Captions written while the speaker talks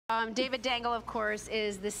David Dangle, of course,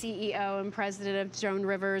 is the CEO and president of Joan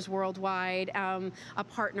Rivers Worldwide, a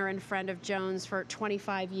partner and friend of Joan's for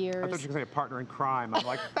 25 years. I thought you were going to say a partner in crime. I'm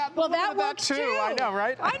like, well, that works too. I know,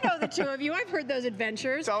 right? I know the two of you. I've heard those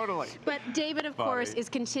adventures. Totally. But David, of course, is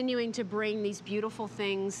continuing to bring these beautiful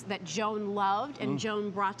things that Joan loved and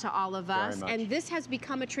Joan brought to all of us. And this has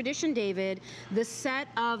become a tradition, David, the set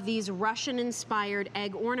of these Russian-inspired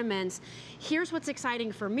egg ornaments. Here's what's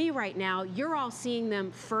exciting for me right now. You're all seeing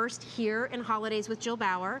them first here in Holidays with Jill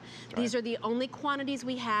Bauer. These are the only quantities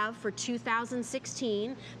we have for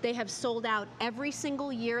 2016. They have sold out every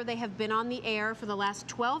single year they have been on the air for the last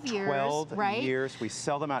 12 years. 12 years. We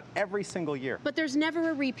sell them out every single year. But there's never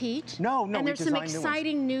a repeat. No, and there's some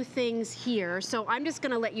exciting new things here. So I'm just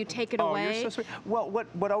going to let you take it away. You're so sweet. Well,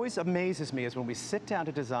 what always amazes me is when we sit down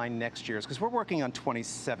to design next year's, because we're working on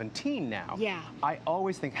 2017 now. Yeah. I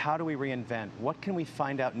always think, how do we reinvent? What can we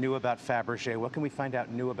find out new about Fabergé? What can we find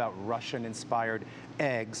out new about Russian-inspired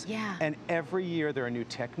eggs? Yeah. And every year there are new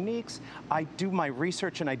techniques. I do my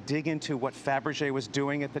research and I dig into what Fabergé was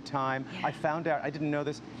doing at the time. Yeah. I found out, I didn't know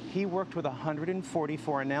this, he worked with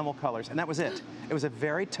 144 enamel colors, and that was it. It was a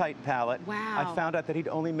very tight palette. Wow. I found out that he'd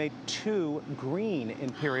only made 2 green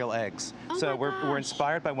imperial eggs. Oh so we're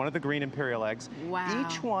inspired by one of the green imperial eggs. Wow.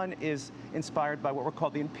 Each one is inspired by what were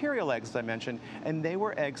called the imperial eggs I mentioned, and they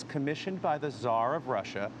were eggs commissioned by the Tsar of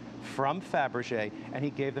Russia from Fabergé, and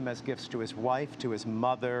he gave them as gifts to his wife, to his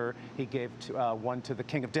mother. He gave one to the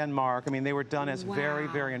King of Denmark. I mean, they were done as very,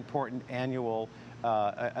 very important annual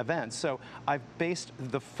events. So I've based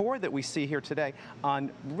the 4 that we see here today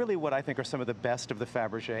on really what I think are some of the best of the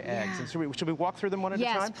Fabergé eggs. And should we walk through them one at a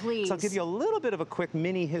time? Yes, please. So I'll give you a little bit of a quick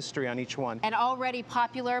mini history on each one. And already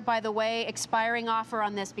popular, by the way, expiring offer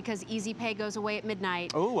on this because Easy Pay goes away at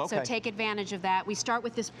midnight. Oh, okay. So take advantage of that. We start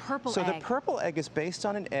with this purple egg. So the purple egg is based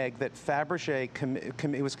on an egg that Fabergé,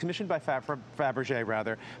 it was commissioned by Fabergé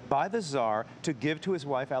rather, by the Tsar to give to his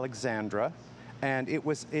wife Alexandra. And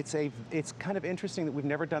it's kind of interesting that we've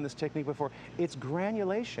never done this technique before. It's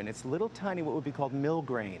granulation. It's little tiny, what would be called mill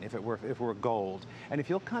grain if it were gold. And if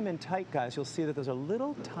you'll come in tight, guys, you'll see that those are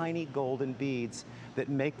little tiny golden beads that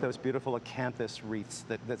make those beautiful acanthus wreaths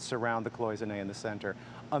that surround the cloisonne in the center.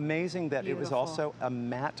 Amazing that it was also a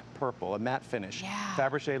matte purple, a matte finish. Yeah.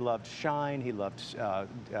 Fabergé loved shine. He loved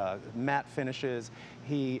matte finishes.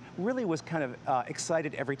 He really was kind of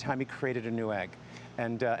excited every time he created a new egg.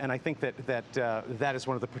 And I think that is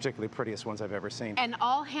one of the particularly prettiest ones I've ever seen. And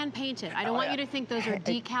all hand painted. I don't want you to think those are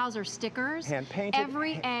decals or stickers. Hand painted.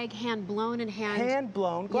 Every egg hand blown and hand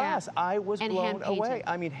blown glass. Yeah. I was blown away.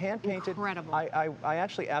 I mean, hand painted. Incredible. I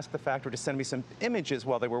actually asked the factory to send me some images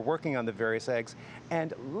while they were working on the various eggs,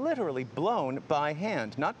 and literally blown by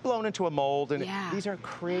hand, not blown into a mold. And these are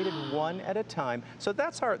created one at a time. So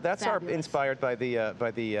that's our inspired by the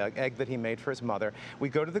egg that he made for his mother. We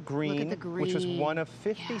go to the green, Look at the green. which was one of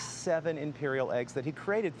 57 imperial eggs that he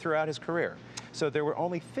created throughout his career. So there were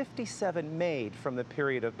only 57 made from the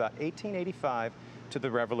period of about 1885 to the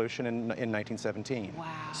revolution in 1917. Wow.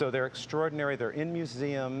 So they're extraordinary. They're in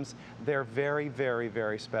museums. They're very, very,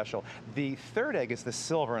 very special. The third egg is the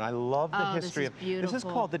silver, and I love the history of beautiful. This is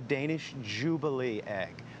called the Danish Jubilee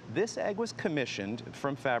egg. This egg was commissioned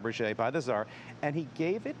from Fabergé by the Tsar, and he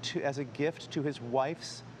gave it as a gift to his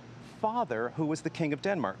wife's father, who was the King of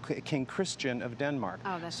Denmark, King Christian of Denmark.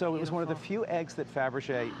 Oh, that's so it was one of the few eggs that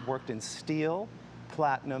Fabergé worked in steel,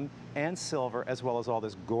 platinum, and silver, as well as all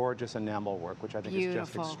this gorgeous enamel work, which I think is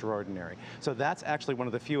just extraordinary. So that's actually one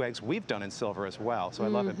of the few eggs we've done in silver as well, so I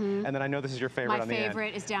love it. And then I know this is your favorite on the end. My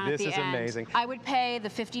favorite is down at the end. This is amazing. I would pay the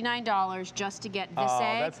 $59 just to get this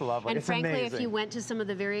egg. That's lovely. And frankly, if you went to some of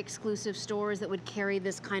the very exclusive stores that would carry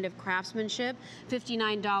this kind of craftsmanship,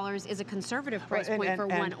 $59 is a conservative price point for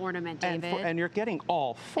one ornament, David. And you're getting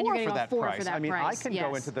all 4 for that price. I mean, I can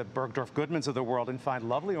go into the Bergdorf Goodmans of the world and find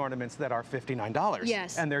lovely ornaments that are $59.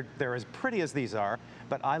 Yes. And they're as pretty as these are,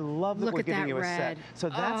 but I love that we're giving you a set. So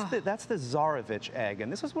that's the Tsarevich egg,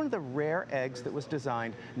 and this was one of the rare eggs that was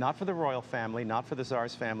designed not for the royal family, not for the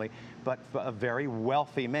Tsar's family, but a very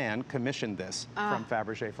wealthy man commissioned this from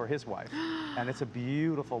Fabergé for his wife. And it's a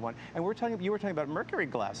beautiful one. And you were talking about mercury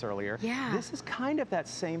glass earlier. Yeah. This is kind of that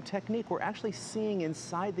same technique. We're actually seeing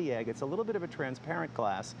inside the egg. It's a little bit of a transparent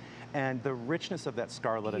glass, and the richness of that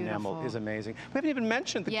scarlet enamel is amazing. We haven't even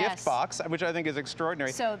mentioned the gift box, which I think is extraordinary.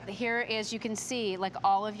 extraordinary. So here is, you can see, like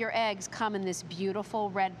all of your eggs come in this beautiful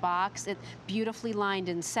red box. It's beautifully lined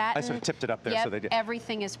in satin. I sort of tipped it up there so they did.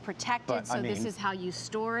 Everything is protected, But, so this is how you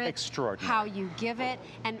store it. Extraordinary. How you give it.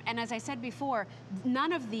 And as I said before,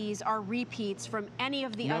 none of these are repeats from any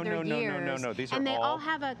of the other years. No. These are and they all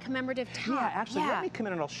have a commemorative top. Yeah, actually, let me come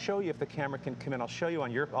in and I'll show you if the camera can come in. I'll show you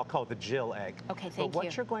on your, I'll call it the Jill egg. Okay, thank you. But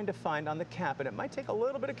what you're going to find on the cap, and it might take a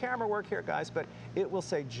little bit of camera work here, guys, but it will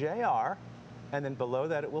say JR, and then below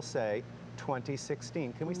that it will say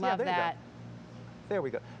 2016. Can we see? Love There that. you go. There we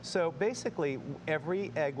go. So basically,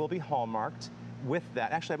 every egg will be hallmarked with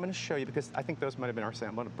that. Actually, I'm going to show you because I think those might have been our sample.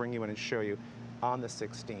 I'm going to bring you in and show you on the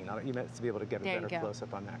 16. You might be able to get a better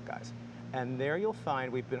close-up on that, guys. And there you'll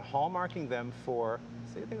find we've been hallmarking them for,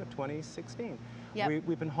 say, I think 2016. Yep.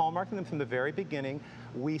 We've been hallmarking them from the very beginning.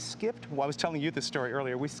 We skipped, well, I was telling you this story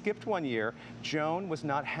earlier, we skipped one year. Joan was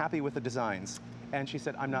not happy with the designs. And she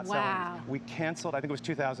said, I'm not selling it. We canceled, I think it was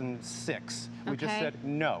 2006. We just said,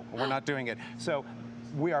 no, we're not doing it. So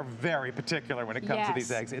we are very particular when it comes to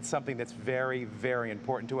these eggs. It's something that's very, very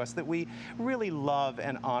important to us, that we really love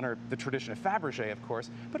and honor the tradition of Fabergé, of course,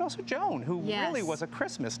 but also Joan, who really was a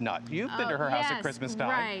Christmas nut. You've been to her house at Christmas time.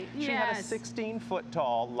 Right. She had a 16-foot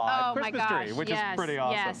tall live Christmas tree, which is pretty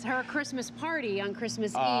awesome. Yes, her Christmas party on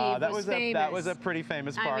Christmas Eve was famous. That was a pretty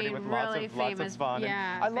famous party with really lots of fun.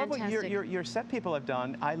 Yeah, I love what your set people have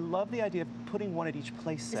done. I love the idea of putting one at each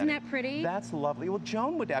place setting. Isn't that pretty? That's lovely. Well,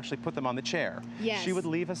 Joan would actually put them on the chair. Yes. She would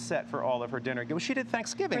leave a set for all of her dinner. Well, she did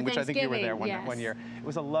Thanksgiving, which I think you were there one year. It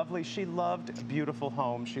was a lovely, she loved beautiful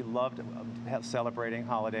homes. She loved celebrating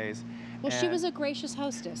holidays. Well, she was a gracious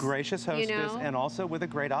hostess. Gracious hostess, and also with a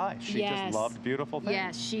great eye. She just loved beautiful things.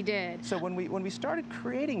 Yes, she did. So when we started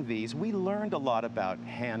creating these, we learned a lot about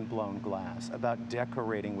hand-blown glass, about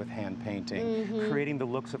decorating with hand painting, creating the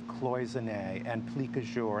looks of cloisonné and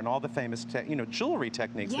plique-à-jour and all the famous jewelry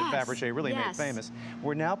techniques that Fabergé really made famous.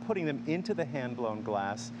 We're now putting them into the hand-blown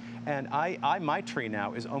glass. And my tree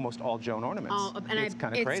now is almost all Joan ornaments. And it's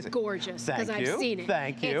kind of crazy. It's gorgeous because I've seen it.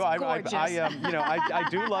 Thank you. It's gorgeous. I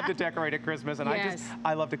do love to decorate at Christmas, and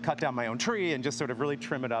I love to cut down my own tree and just sort of really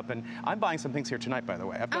trim it up. And I'm buying some things here tonight, by the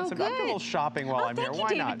way. I've done I'm doing a little shopping while I'm here.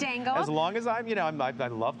 Why not? Dangle. As long as I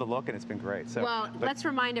love the look, and it's been great. So, well, let's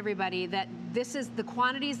remind everybody that this is the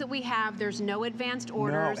quantities that we have. There's no advanced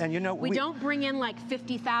orders. No, and we don't bring in like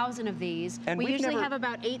 50,000 of these. And we usually have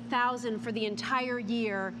about 8,000 for the entire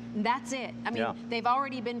year. And that's it. I mean, they've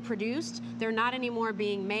already been produced. They're not anymore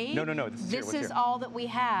being made. No. This is all that we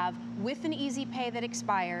have with an easy pay that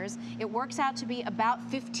expires. It works out to be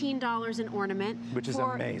about $15 an ornament. Which is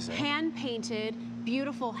amazing. Hand-painted,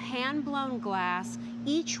 beautiful hand-blown glass,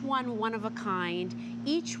 each one of a kind,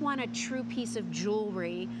 each one a true piece of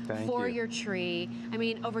jewelry for your tree. I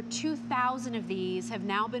mean, over 2,000 of these have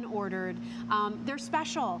now been ordered. They're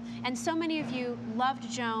special, and so many of you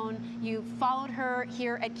loved Joan. You followed her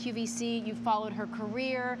here at QVC. You followed her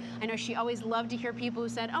career. I know she always loved to hear people who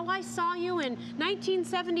said, "Oh, I saw you in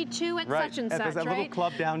 1972 at such and such." At that little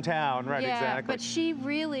club downtown, right? Exactly. But she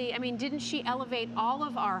really, I mean, didn't she elevate all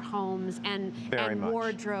of our homes and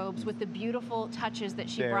wardrobes with the beautiful touches that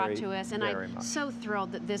she brought to us? And I'm so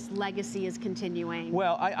thrilled that this legacy is continuing.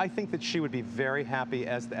 Well, I think that she would be very happy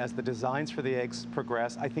as the designs for the eggs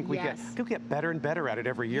progress. I think we'll get better and better at it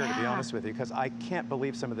every year, to be honest with you, because I can't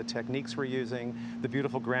believe some of the techniques we're using, the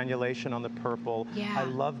beautiful granulation on the purple. I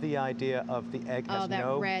love the idea of the egg has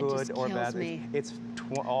no good or bad. It's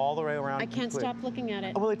all the way around. I can't stop looking at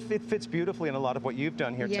it. Well, it fits beautifully in a lot of what you've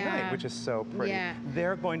done here tonight, which is so pretty.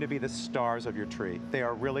 They're going to be the stars of your tree. They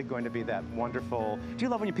are really going to be that wonderful. Do you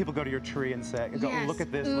love when people go to your tree and say, look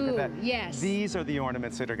at this, look at that? Yes. These are the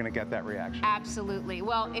ornaments that are going to get that reaction. Absolutely.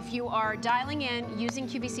 Well, if you are dialing in using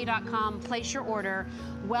QVC.com, place your order.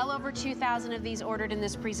 Well over 2,000 of these ordered in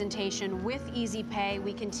this presentation with Easy Pay.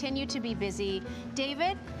 We continue to be busy.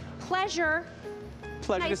 David, pleasure.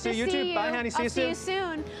 Pleasure to see you too. Bye, honey. See you soon. See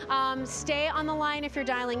you soon. Stay on the line if you're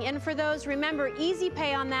dialing in for those. Remember, Easy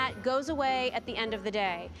Pay on that goes away at the end of the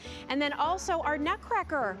day. And then also our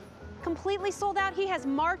Nutcracker, completely sold out. He has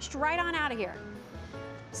marched right on out of here.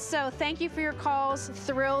 So thank you for your calls.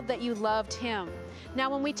 Thrilled that you loved him. Now,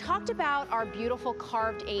 when we talked about our beautiful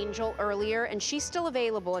carved angel earlier, and she's still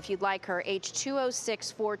available if you'd like her,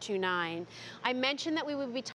 H206429, I mentioned that we would be